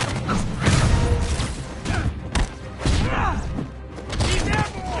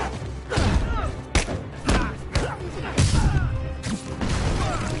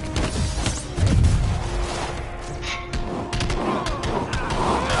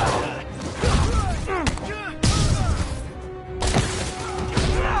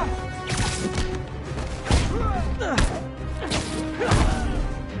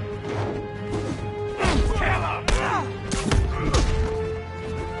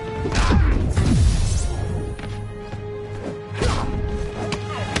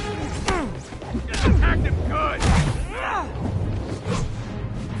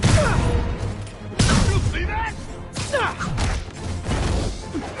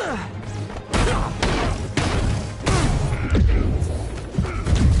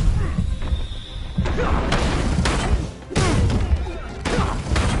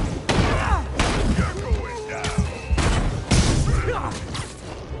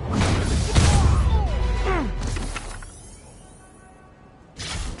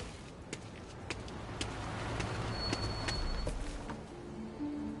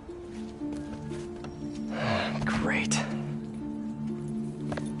 Great.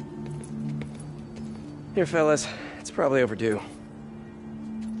 Here, fellas. It's probably overdue.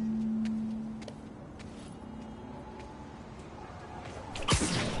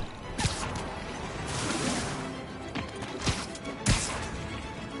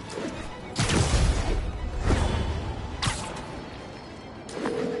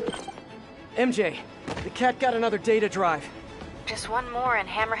 MJ, the cat got another data drive. Just one more and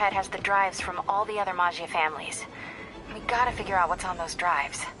Hammerhead has the drives from all the other Maggia families. We gotta figure out what's on those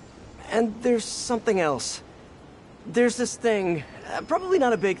drives. And there's something else. There's this thing, probably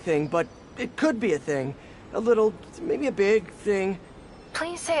not a big thing, but it could be a thing. A little, maybe a big thing.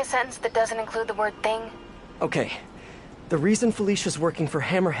 Please say a sentence that doesn't include the word thing. Okay. The reason Felicia's working for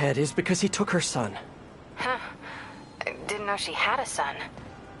Hammerhead is because he took her son. Huh. I didn't know she had a son.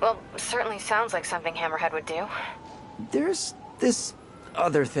 Well, certainly sounds like something Hammerhead would do. There's this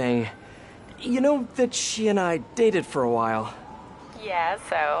other thing. You know that she and I dated for a while. Yeah,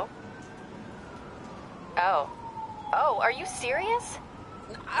 so? Oh. Oh, are you serious?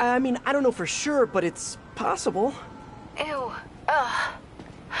 I mean, I don't know for sure, but it's possible. Ew. Ugh.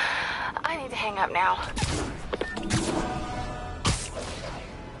 I need to hang up now.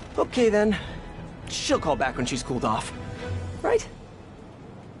 Okay, then. She'll call back when she's cooled off. Right?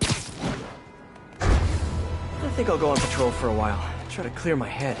 I think I'll go on patrol for a while. Try to clear my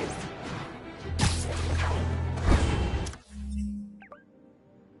head.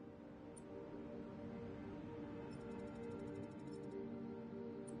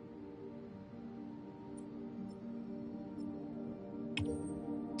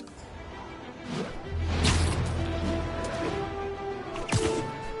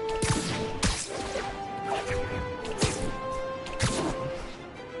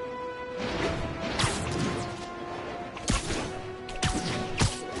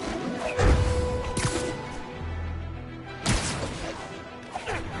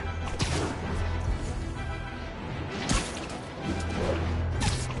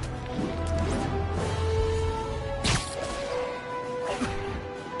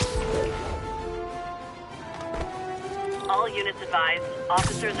 All units advised,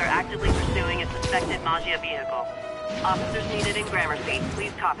 officers are actively pursuing a suspected Maggia vehicle. Officers needed in Gramercy.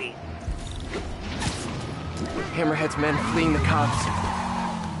 Please copy. Hammerhead's men fleeing the cops.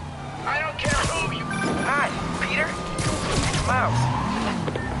 I don't care who you... Hi, Peter? It's Mouse.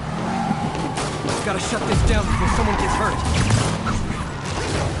 Gotta shut this down before someone gets hurt.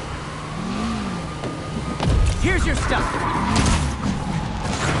 Here's your stuff.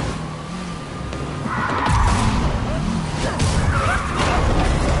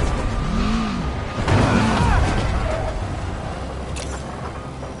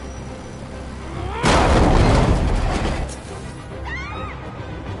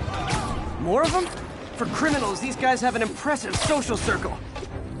 More of them? For criminals, these guys have an impressive social circle.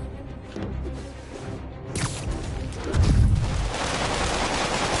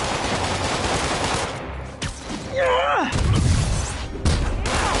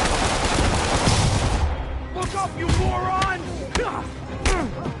 Look up, you moron!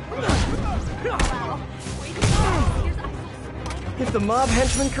 If the mob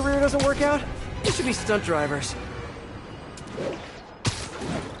henchman career doesn't work out, they should be stunt drivers.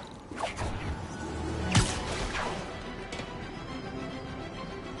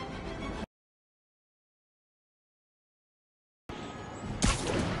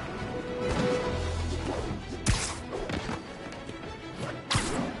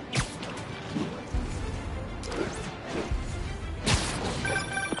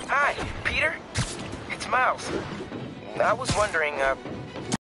 Hi, Peter? It's Miles. I was wondering,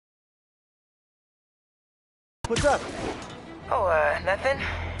 What's up? Oh, nothing.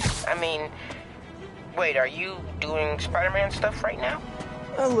 I mean, wait, are you doing Spider-Man stuff right now?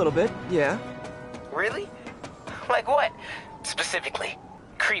 A little bit, yeah. Really? Like what, specifically?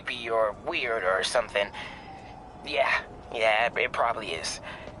 Creepy or weird or something? Yeah, it probably is.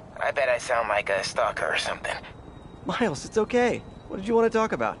 I bet I sound like a stalker or something. Miles, it's okay. What did you want to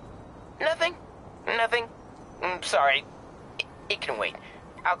talk about? Nothing. Sorry. It can wait.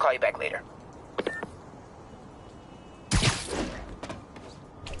 I'll call you back later.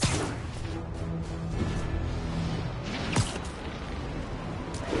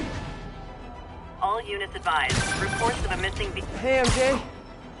 All units advised. Reports of a missing... Hey, MJ.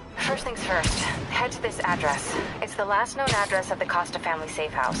 First things first, head to this address. It's the last known address of the Costa family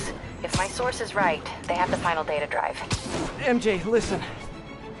safe house. If my source is right, they have the final data drive. MJ, listen.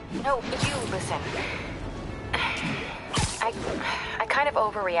 No, you listen. I kind of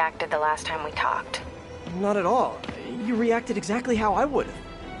overreacted the last time we talked. Not at all. You reacted exactly how I would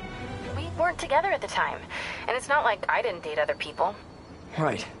have. We weren't together at the time, and it's not like I didn't date other people.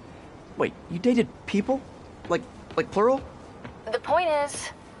 Right. Wait, you dated people? Like plural? The point is,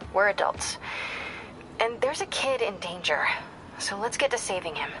 we're adults. And there's a kid in danger. So let's get to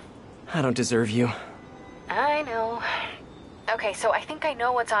saving him. I don't deserve you. I know. Okay, so I think I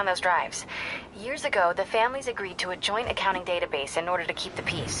know what's on those drives. Years ago, the families agreed to a joint accounting database in order to keep the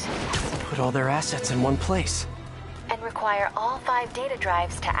peace. Put all their assets in one place. And require all 5 data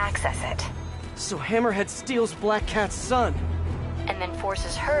drives to access it. So Hammerhead steals Black Cat's son. And then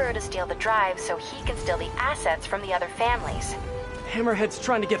forces her to steal the drives so he can steal the assets from the other families. Hammerhead's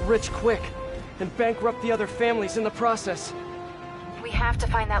trying to get rich quick, and bankrupt the other families in the process. We have to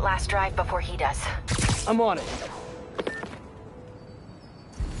find that last drive before he does. I'm on it.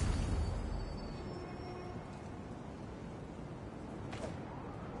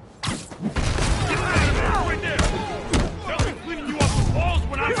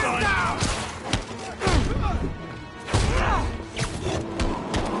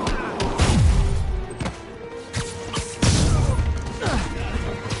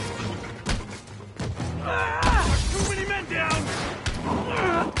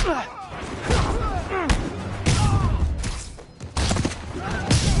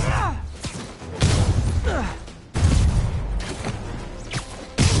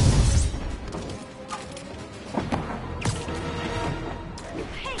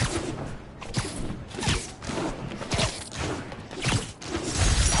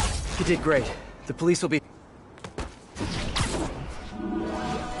 You did great. The police will be...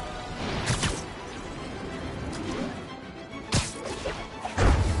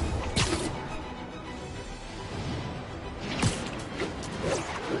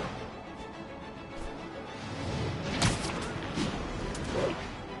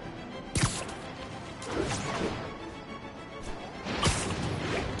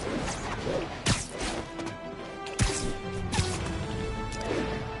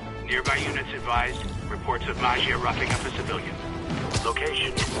 Nearby units advised. Reports of Magia roughing up a civilian.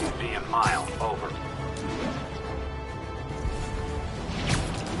 Location, Museum Mile. Over.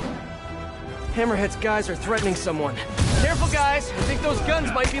 Hammerhead's guys are threatening someone. Careful, guys! I think those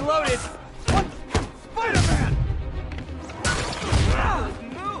guns might be loaded. What? Spider-Man!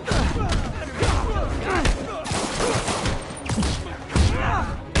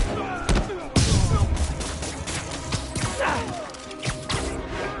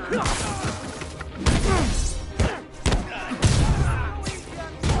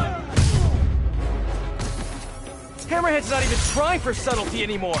 Hammerhead's not even trying for subtlety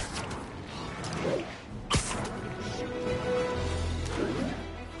anymore.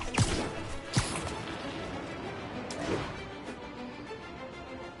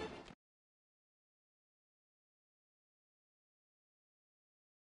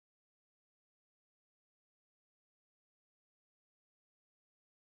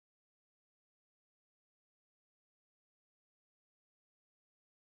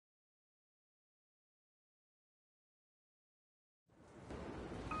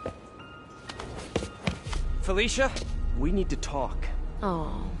 Felicia, we need to talk.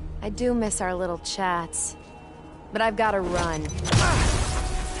 Oh, I do miss our little chats. but I've gotta run.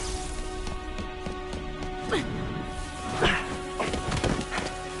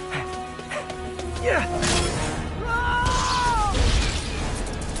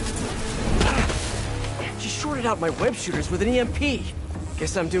 She shorted out my web shooters with an EMP.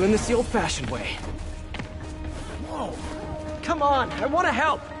 Guess I'm doing this the old-fashioned way. Whoa! Come on, I want to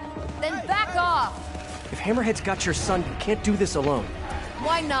help! Then back off! If Hammerhead's got your son, you can't do this alone.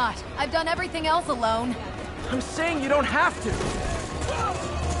 Why not? I've done everything else alone. I'm saying you don't have to.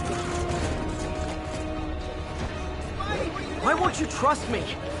 Why won't you trust me?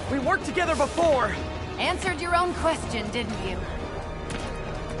 We worked together before. Answered your own question, didn't you?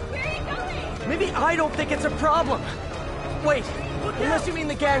 Maybe I don't think it's a problem. Wait, unless you mean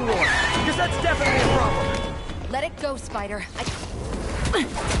the gang war, because that's definitely a problem. Let it go, Spider.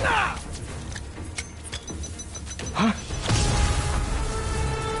 Huh?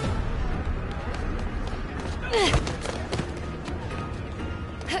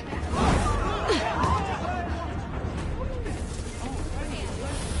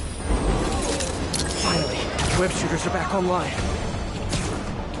 Finally, web shooters are back online.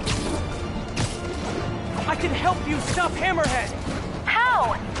 I can help you stop Hammerhead!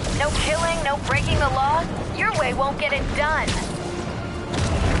 How? No killing, no breaking the law? Your way won't get it done.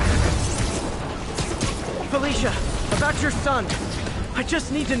 Felicia, about your son. I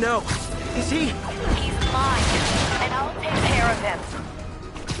just need to know. Is he... He's mine, and I'll take care of him.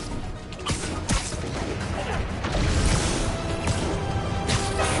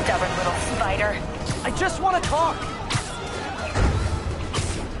 Stubborn little spider. I just want to talk.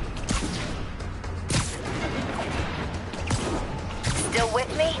 Still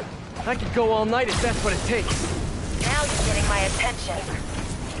with me? I could go all night if that's what it takes. Now you're getting my attention.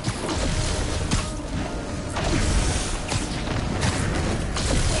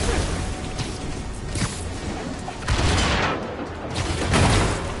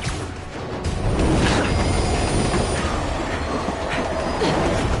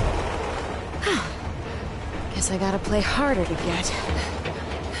 Guess I gotta play harder to get.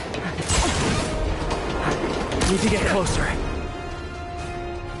 Need to get closer.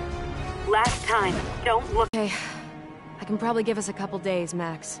 Last time, don't look. Okay, I can probably give us a couple days,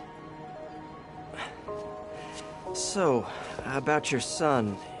 max. So, about your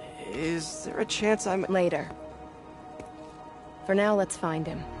son, is there a chance I'm... Later. For now, let's find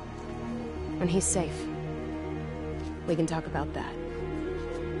him. When he's safe, we can talk about that.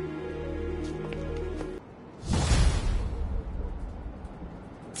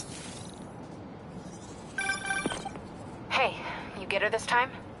 Hey, you get her this time?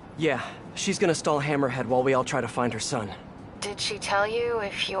 Yeah, she's gonna stall Hammerhead while we all try to find her son. Did she tell you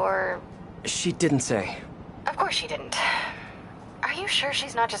if you're... She didn't say. Of course she didn't. Are you sure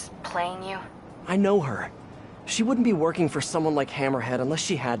she's not just playing you? I know her. She wouldn't be working for someone like Hammerhead unless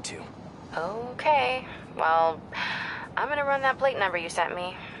she had to. Okay. Well, I'm gonna run that plate number you sent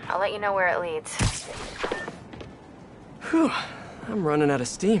me. I'll let you know where it leads. Whew. I'm running out of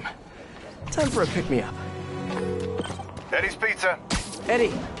steam. Time for a pick-me-up. Eddie's Pizza.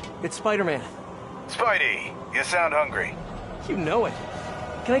 Eddie, it's Spiderman. Spidey, you sound hungry. You know it.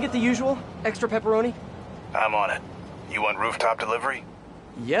 Can I get the usual? Extra pepperoni? I'm on it. You want rooftop delivery?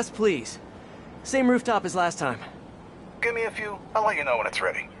 Yes, please. Same rooftop as last time. Give me a few. I'll let you know when it's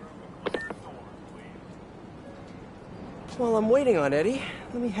ready. While I'm waiting on Eddie,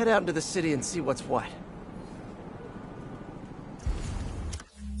 let me head out into the city and see what's what.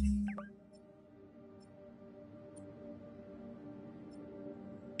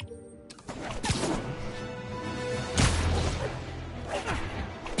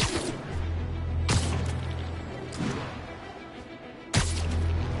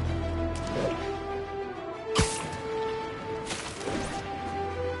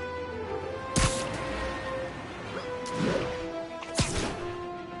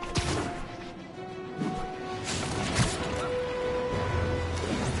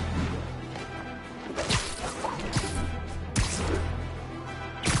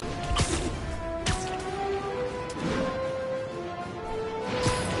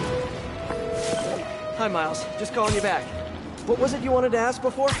 Hi, Miles. Just calling you back. What was it you wanted to ask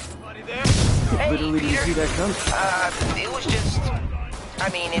before? Hey, Literally didn't Peter. see that coming. It was just... I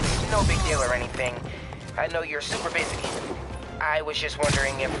mean, it's no big deal or anything. I know you're super busy. I was just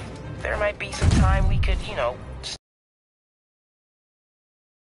wondering if there might be some time we could, you know,